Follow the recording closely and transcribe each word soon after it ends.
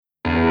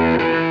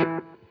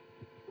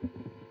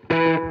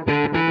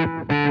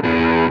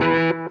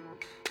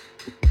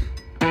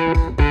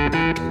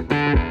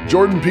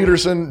Jordan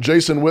Peterson,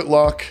 Jason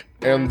Whitlock,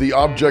 and the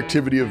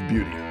Objectivity of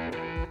Beauty.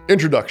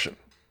 Introduction.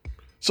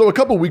 So a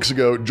couple weeks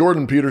ago,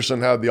 Jordan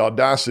Peterson had the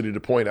audacity to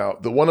point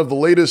out that one of the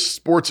latest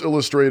Sports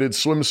Illustrated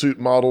swimsuit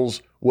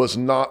models was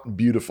not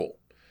beautiful.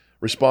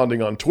 Responding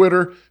on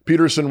Twitter,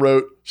 Peterson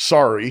wrote,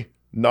 "Sorry,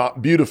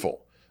 not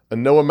beautiful,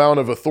 and no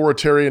amount of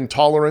authoritarian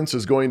tolerance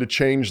is going to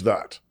change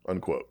that,"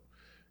 unquote.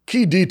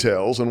 Key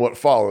details in what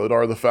followed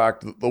are the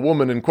fact that the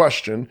woman in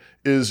question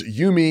is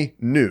Yumi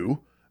Nu,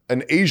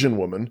 an Asian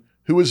woman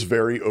who is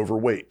very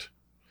overweight.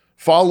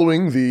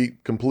 Following the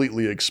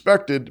completely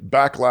expected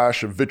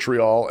backlash of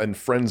vitriol and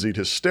frenzied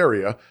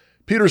hysteria,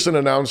 Peterson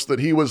announced that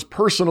he was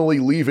personally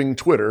leaving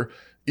Twitter,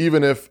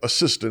 even if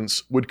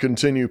assistants would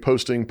continue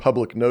posting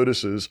public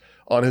notices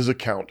on his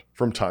account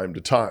from time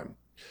to time.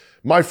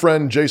 My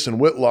friend Jason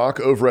Whitlock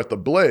over at The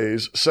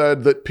Blaze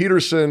said that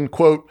Peterson,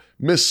 quote,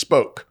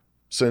 misspoke,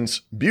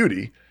 since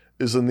beauty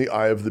is in the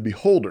eye of the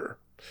beholder.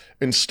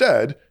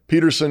 Instead,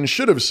 Peterson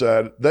should have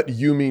said that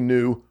Yumi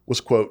Nu was,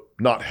 quote,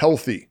 not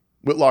healthy.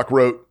 Whitlock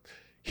wrote,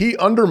 "He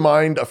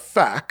undermined a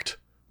fact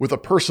with a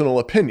personal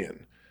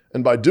opinion,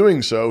 and by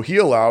doing so, he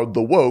allowed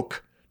the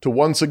woke to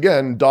once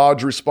again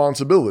dodge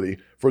responsibility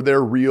for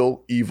their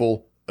real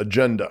evil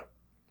agenda."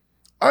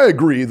 I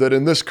agree that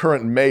in this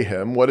current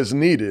mayhem, what is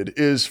needed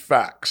is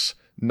facts,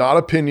 not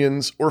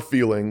opinions or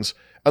feelings,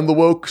 and the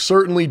woke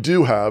certainly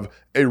do have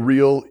a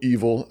real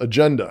evil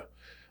agenda.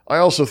 I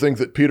also think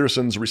that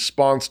Peterson's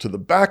response to the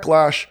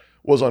backlash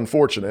was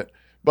unfortunate,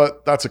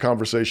 but that's a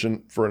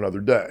conversation for another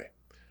day.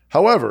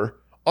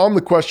 However, on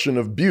the question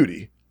of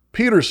beauty,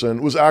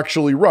 Peterson was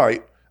actually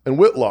right, and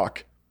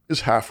Whitlock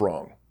is half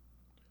wrong.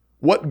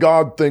 What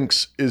God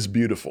thinks is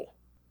beautiful.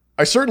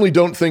 I certainly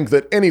don't think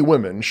that any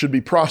women should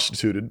be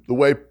prostituted the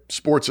way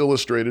Sports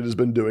Illustrated has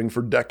been doing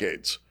for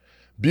decades.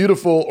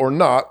 Beautiful or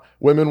not,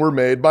 women were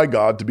made by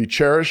God to be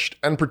cherished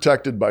and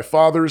protected by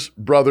fathers,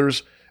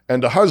 brothers,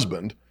 and a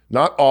husband,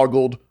 not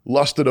ogled,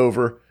 lusted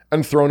over,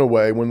 and thrown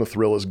away when the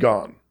thrill is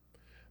gone.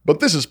 But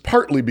this is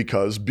partly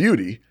because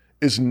beauty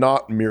is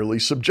not merely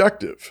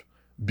subjective.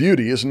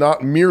 Beauty is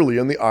not merely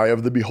in the eye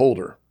of the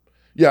beholder.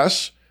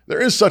 Yes, there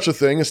is such a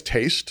thing as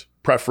taste,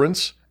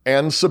 preference,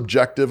 and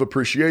subjective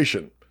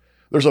appreciation.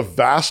 There's a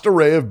vast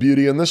array of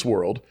beauty in this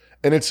world,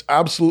 and it's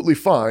absolutely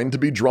fine to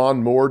be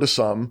drawn more to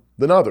some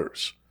than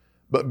others.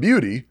 But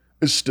beauty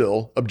is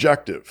still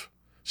objective.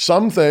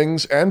 Some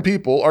things and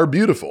people are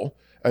beautiful,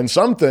 and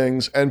some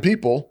things and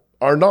people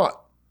are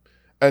not.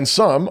 And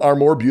some are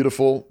more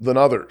beautiful than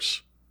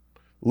others.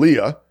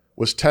 Leah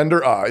was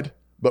tender-eyed,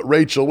 but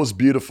Rachel was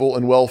beautiful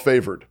and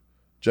well-favored.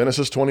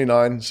 Genesis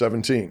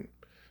 29:17.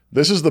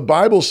 This is the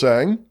Bible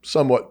saying,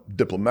 somewhat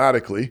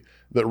diplomatically,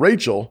 that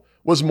Rachel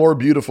was more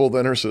beautiful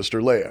than her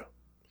sister Leah.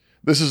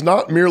 This is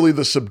not merely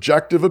the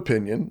subjective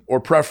opinion or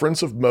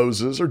preference of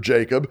Moses or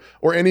Jacob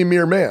or any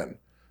mere man.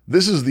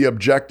 This is the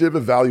objective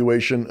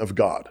evaluation of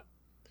God.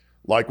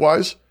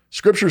 Likewise,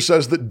 Scripture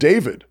says that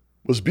David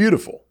was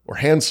beautiful or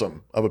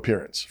handsome of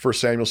appearance, 1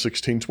 Samuel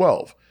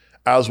 16:12,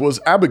 as was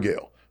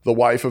Abigail, the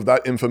wife of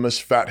that infamous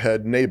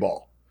fathead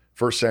Nabal,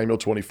 1 Samuel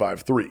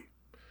 25:3.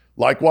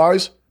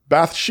 Likewise,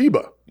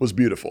 Bathsheba was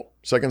beautiful,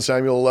 2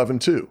 Samuel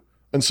 11:2,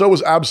 and so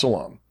was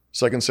Absalom,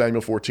 2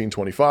 Samuel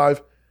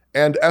 14:25,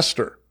 and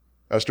Esther,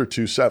 Esther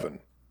 2:7.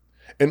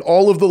 In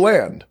all of the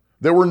land,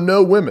 there were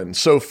no women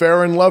so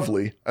fair and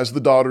lovely as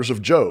the daughters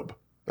of Job.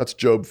 That's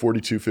Job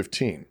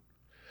 42:15.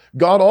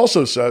 God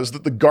also says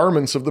that the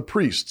garments of the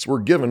priests were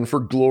given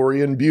for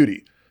glory and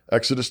beauty,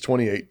 Exodus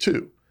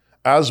 28:2,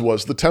 as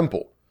was the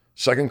temple,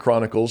 2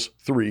 Chronicles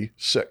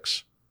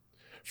 3:6.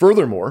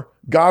 Furthermore,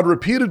 God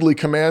repeatedly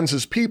commands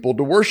his people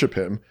to worship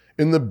him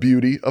in the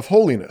beauty of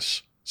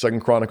holiness, 2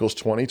 Chronicles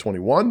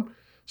 20:21,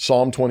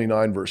 Psalm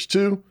 29 verse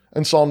 2,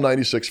 and Psalm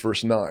 96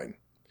 verse 9.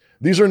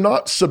 These are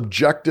not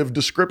subjective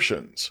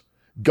descriptions.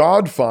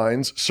 God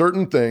finds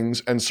certain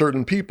things and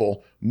certain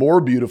people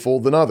more beautiful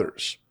than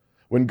others.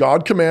 When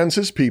God commands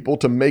his people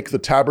to make the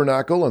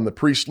tabernacle and the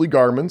priestly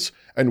garments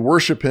and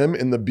worship him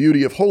in the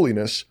beauty of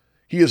holiness,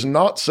 he is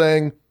not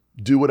saying,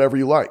 do whatever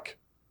you like.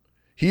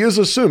 He is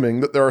assuming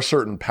that there are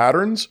certain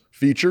patterns,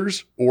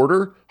 features,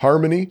 order,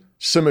 harmony,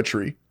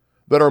 symmetry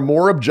that are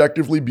more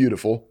objectively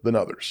beautiful than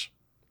others.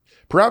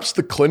 Perhaps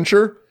the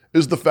clincher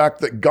is the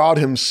fact that God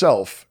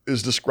himself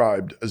is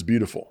described as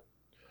beautiful.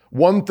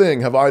 "One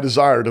thing have I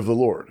desired of the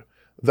Lord,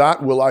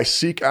 that will I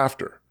seek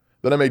after,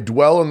 that I may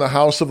dwell in the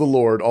house of the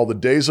Lord all the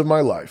days of my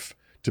life,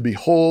 to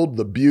behold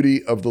the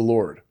beauty of the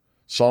Lord."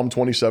 Psalm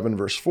 27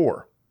 verse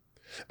 4.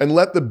 "And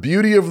let the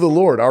beauty of the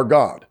Lord our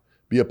God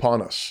be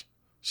upon us."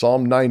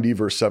 Psalm 90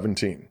 verse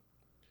 17.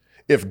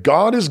 If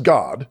God is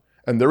God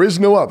and there is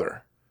no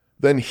other,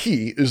 then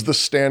he is the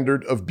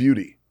standard of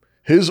beauty.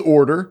 His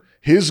order,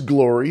 his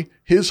glory,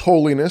 his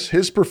holiness,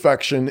 his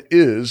perfection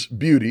is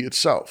beauty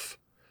itself.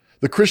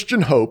 The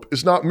Christian hope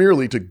is not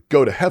merely to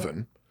go to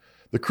heaven.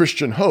 The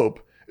Christian hope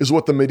is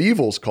what the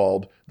medievals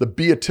called the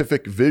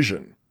beatific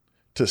vision,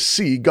 to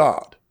see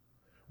God.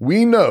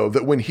 We know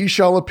that when he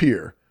shall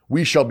appear,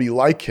 we shall be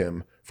like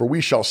him, for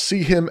we shall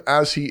see him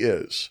as he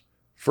is.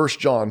 1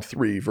 John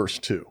 3, verse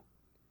 2.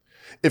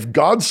 If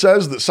God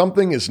says that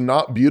something is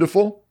not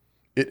beautiful,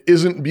 it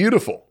isn't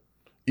beautiful,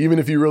 even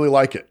if you really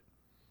like it.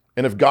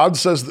 And if God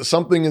says that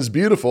something is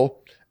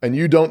beautiful and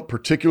you don't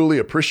particularly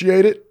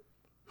appreciate it,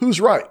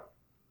 who's right?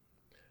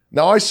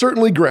 Now, I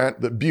certainly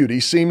grant that beauty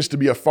seems to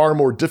be a far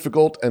more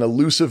difficult and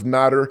elusive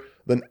matter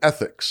than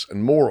ethics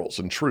and morals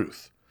and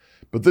truth.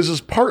 But this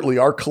is partly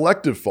our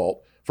collective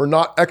fault for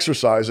not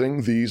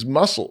exercising these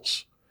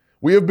muscles.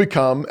 We have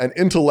become an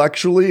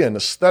intellectually and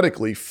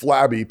aesthetically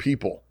flabby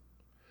people.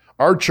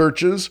 Our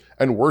churches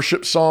and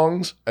worship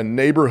songs and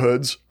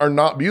neighborhoods are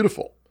not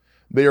beautiful.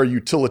 They are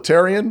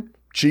utilitarian,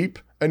 cheap,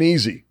 and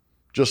easy,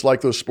 just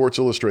like those Sports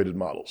Illustrated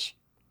models.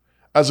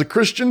 As a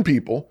Christian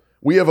people,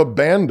 we have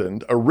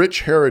abandoned a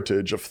rich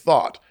heritage of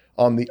thought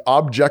on the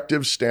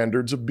objective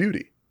standards of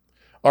beauty.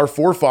 Our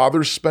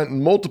forefathers spent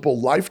multiple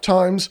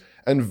lifetimes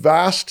and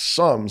vast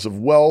sums of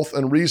wealth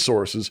and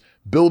resources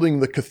building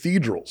the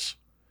cathedrals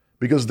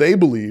because they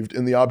believed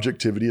in the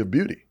objectivity of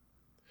beauty.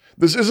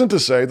 This isn't to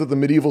say that the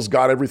medievals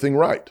got everything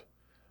right,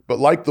 but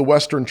like the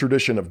Western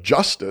tradition of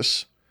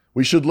justice,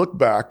 we should look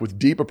back with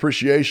deep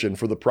appreciation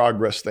for the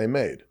progress they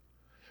made.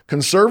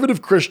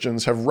 Conservative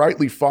Christians have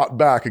rightly fought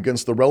back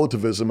against the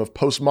relativism of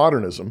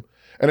postmodernism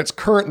and its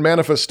current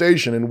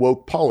manifestation in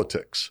woke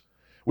politics.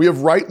 We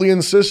have rightly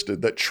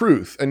insisted that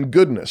truth and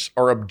goodness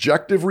are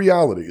objective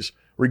realities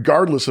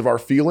regardless of our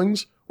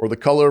feelings or the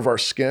color of our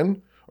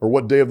skin or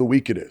what day of the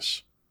week it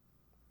is.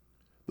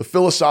 The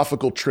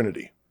philosophical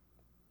trinity.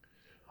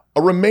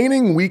 A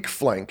remaining weak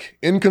flank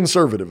in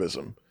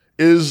conservatism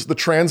is the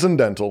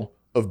transcendental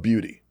of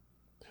beauty.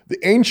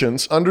 The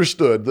ancients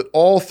understood that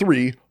all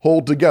three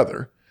hold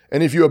together,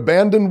 and if you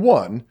abandon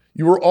one,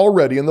 you are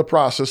already in the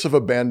process of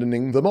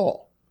abandoning them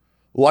all.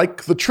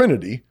 Like the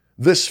Trinity,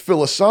 this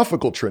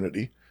philosophical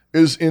trinity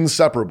is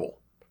inseparable.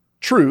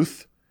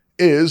 Truth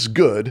is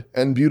good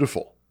and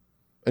beautiful,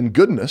 and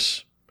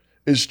goodness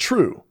is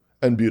true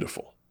and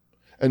beautiful,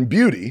 and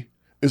beauty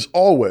is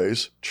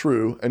always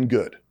true and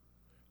good.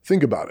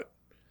 Think about it.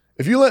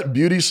 If you let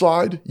beauty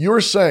slide, you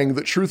are saying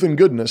that truth and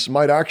goodness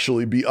might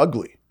actually be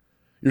ugly.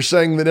 You're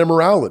saying that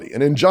immorality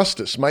and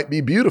injustice might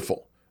be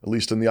beautiful, at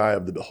least in the eye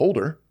of the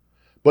beholder.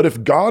 But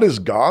if God is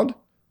God,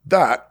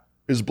 that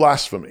is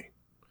blasphemy.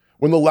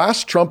 When the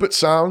last trumpet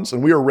sounds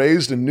and we are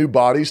raised in new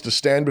bodies to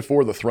stand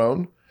before the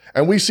throne,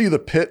 and we see the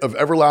pit of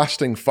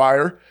everlasting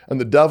fire and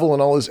the devil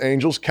and all his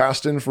angels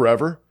cast in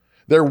forever,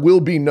 there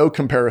will be no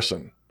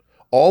comparison.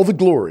 All the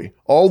glory,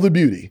 all the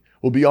beauty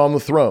will be on the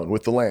throne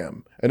with the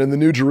Lamb and in the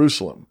New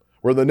Jerusalem,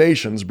 where the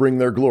nations bring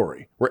their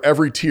glory, where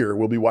every tear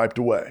will be wiped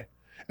away.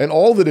 And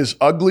all that is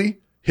ugly,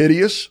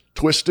 hideous,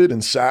 twisted,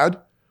 and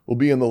sad will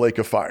be in the lake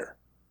of fire.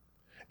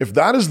 If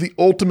that is the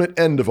ultimate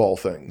end of all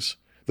things,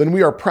 then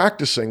we are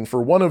practicing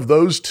for one of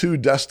those two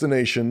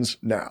destinations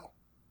now.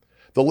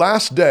 The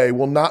last day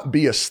will not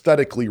be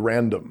aesthetically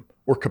random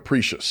or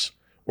capricious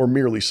or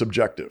merely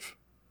subjective.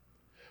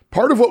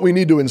 Part of what we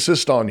need to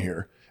insist on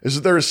here is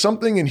that there is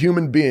something in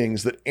human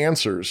beings that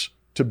answers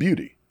to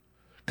beauty.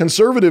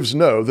 Conservatives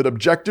know that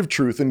objective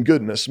truth and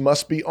goodness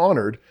must be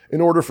honored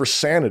in order for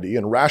sanity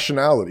and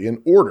rationality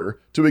and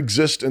order to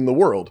exist in the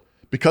world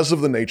because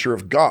of the nature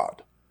of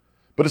God.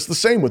 But it's the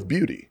same with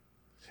beauty.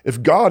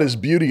 If God is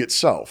beauty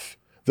itself,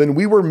 then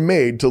we were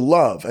made to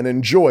love and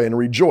enjoy and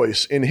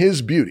rejoice in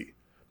His beauty,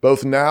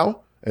 both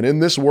now and in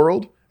this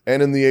world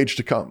and in the age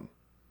to come.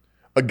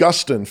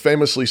 Augustine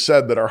famously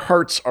said that our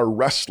hearts are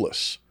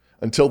restless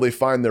until they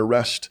find their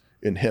rest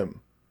in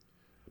Him.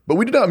 But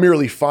we do not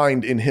merely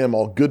find in Him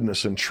all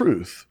goodness and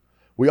truth.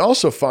 We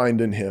also find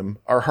in Him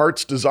our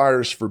heart's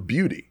desires for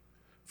beauty,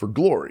 for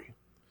glory.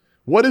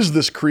 What is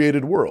this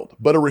created world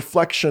but a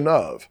reflection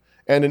of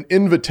and an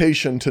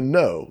invitation to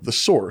know the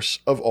source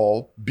of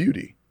all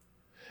beauty?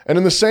 And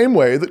in the same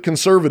way that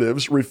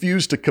conservatives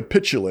refuse to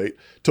capitulate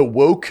to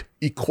woke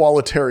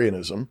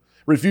equalitarianism,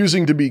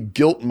 refusing to be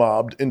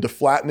guilt-mobbed into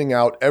flattening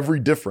out every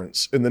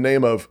difference in the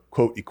name of,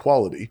 quote,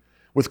 equality,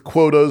 with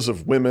quotas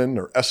of women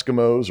or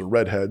Eskimos or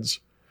redheads,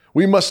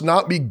 we must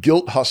not be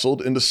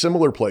guilt-hustled into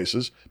similar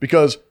places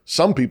because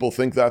some people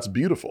think that's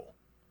beautiful.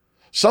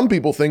 Some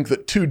people think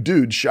that two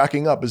dudes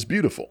shacking up is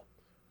beautiful,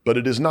 but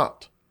it is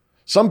not.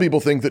 Some people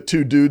think that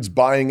two dudes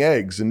buying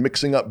eggs and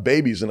mixing up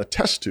babies in a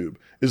test tube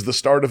is the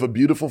start of a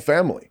beautiful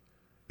family.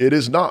 It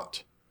is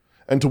not.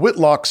 And to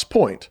Whitlock's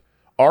point,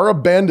 our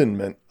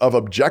abandonment of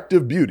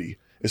objective beauty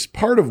is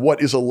part of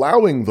what is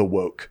allowing the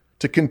woke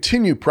to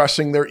continue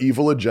pressing their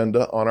evil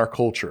agenda on our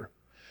culture.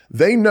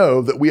 They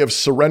know that we have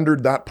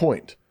surrendered that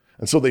point,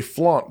 and so they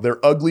flaunt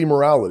their ugly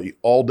morality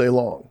all day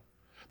long.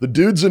 The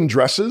dudes in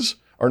dresses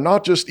are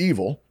not just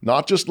evil,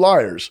 not just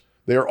liars,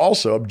 they are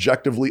also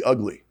objectively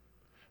ugly.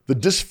 The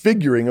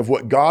disfiguring of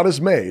what God has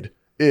made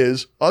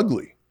is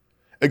ugly.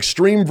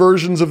 Extreme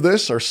versions of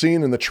this are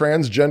seen in the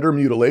transgender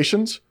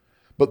mutilations,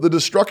 but the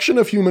destruction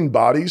of human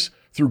bodies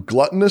through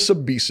gluttonous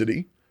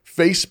obesity,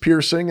 face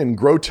piercing, and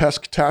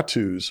grotesque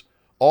tattoos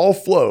all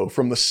flow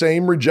from the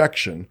same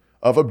rejection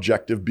of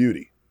objective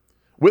beauty.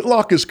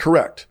 Whitlock is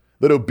correct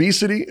that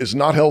obesity is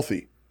not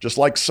healthy, just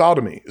like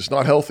sodomy is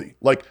not healthy,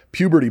 like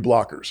puberty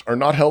blockers are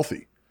not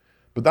healthy.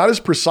 But that is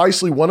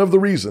precisely one of the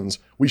reasons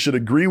we should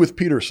agree with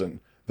Peterson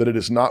that it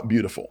is not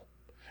beautiful.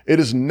 It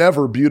is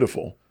never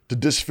beautiful to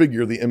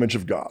disfigure the image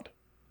of God.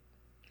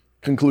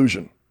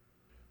 Conclusion.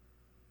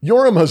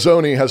 Yoram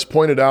Hazony has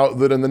pointed out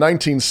that in the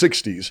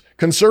 1960s,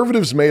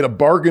 conservatives made a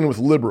bargain with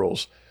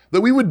liberals that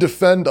we would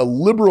defend a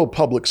liberal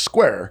public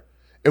square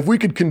if we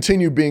could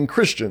continue being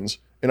Christians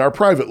in our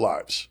private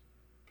lives.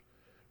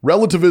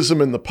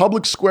 Relativism in the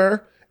public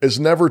square is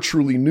never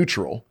truly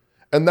neutral,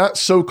 and that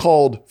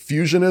so-called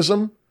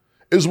fusionism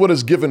is what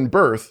has given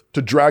birth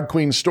to drag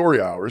queen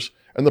story hours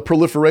and the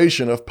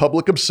proliferation of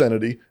public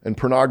obscenity and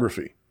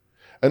pornography.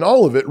 And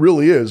all of it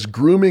really is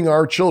grooming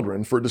our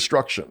children for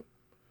destruction.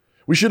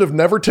 We should have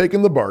never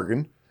taken the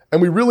bargain,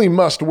 and we really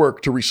must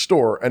work to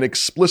restore an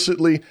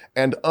explicitly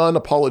and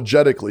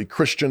unapologetically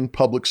Christian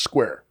public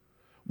square,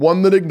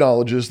 one that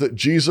acknowledges that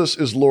Jesus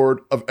is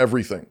Lord of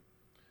everything.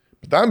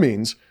 But that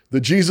means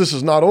that Jesus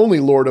is not only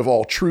Lord of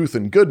all truth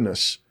and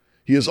goodness,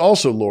 he is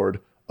also Lord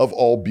of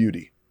all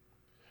beauty.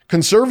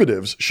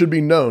 Conservatives should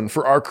be known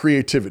for our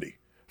creativity,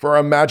 for our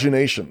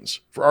imaginations,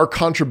 for our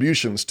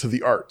contributions to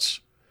the arts.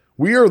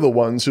 We are the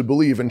ones who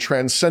believe in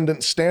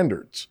transcendent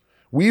standards.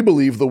 We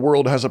believe the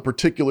world has a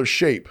particular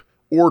shape,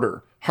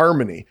 order,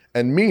 harmony,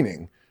 and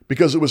meaning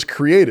because it was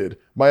created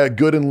by a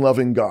good and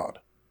loving God.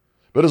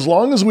 But as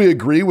long as we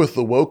agree with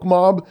the woke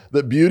mob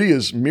that beauty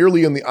is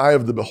merely in the eye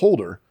of the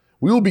beholder,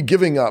 we will be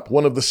giving up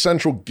one of the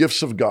central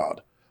gifts of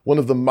God, one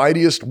of the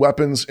mightiest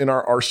weapons in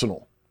our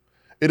arsenal.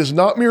 It is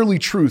not merely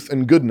truth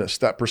and goodness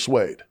that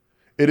persuade.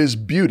 It is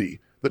beauty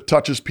that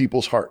touches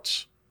people's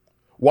hearts.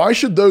 Why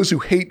should those who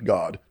hate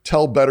God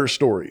tell better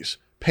stories,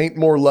 paint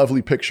more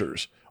lovely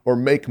pictures, or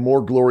make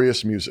more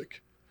glorious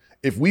music?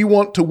 If we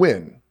want to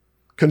win,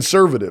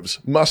 conservatives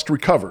must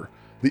recover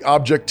the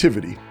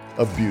objectivity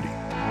of beauty.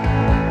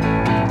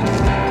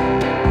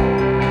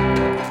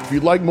 If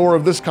you'd like more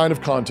of this kind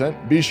of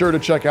content, be sure to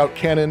check out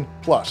Canon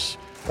Plus.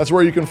 That's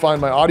where you can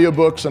find my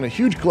audiobooks and a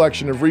huge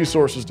collection of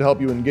resources to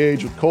help you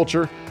engage with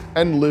culture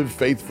and live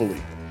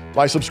faithfully.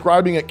 By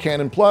subscribing at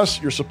Canon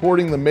Plus, you're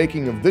supporting the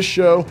making of this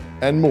show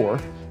and more.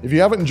 If you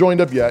haven't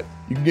joined up yet,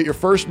 you can get your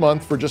first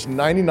month for just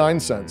 99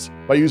 cents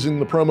by using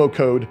the promo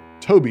code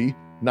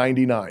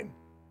TOBY99.